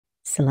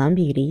Salam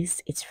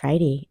beauties, it's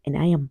Friday and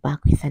I am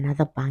back with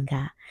another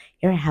banger.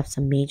 Here I have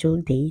some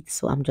Medjool dates,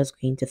 so I'm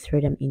just going to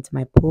throw them into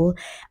my bowl,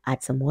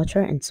 add some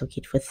water and soak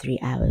it for 3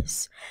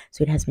 hours.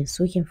 So it has been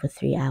soaking for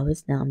 3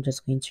 hours. Now I'm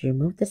just going to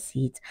remove the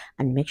seeds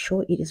and make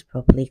sure it is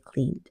properly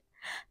cleaned.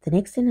 The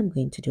next thing I'm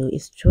going to do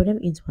is throw them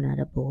into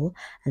another bowl,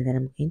 and then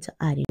I'm going to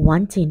add in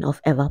 1 tin of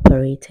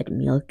evaporated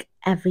milk.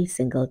 Every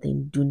single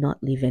thing, do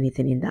not leave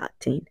anything in that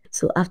tin.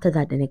 So after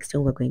that, the next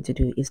thing we're going to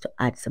do is to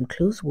add some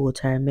clove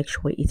water. Make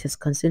sure it is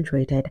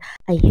concentrated.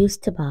 I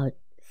used about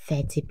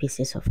 30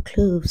 pieces of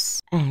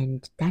cloves,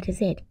 and that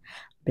is it.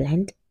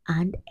 Blend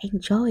and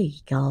enjoy,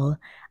 y'all.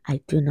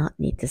 I do not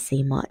need to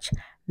say much.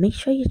 Make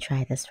sure you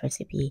try this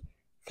recipe.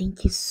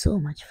 Thank you so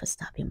much for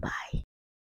stopping by.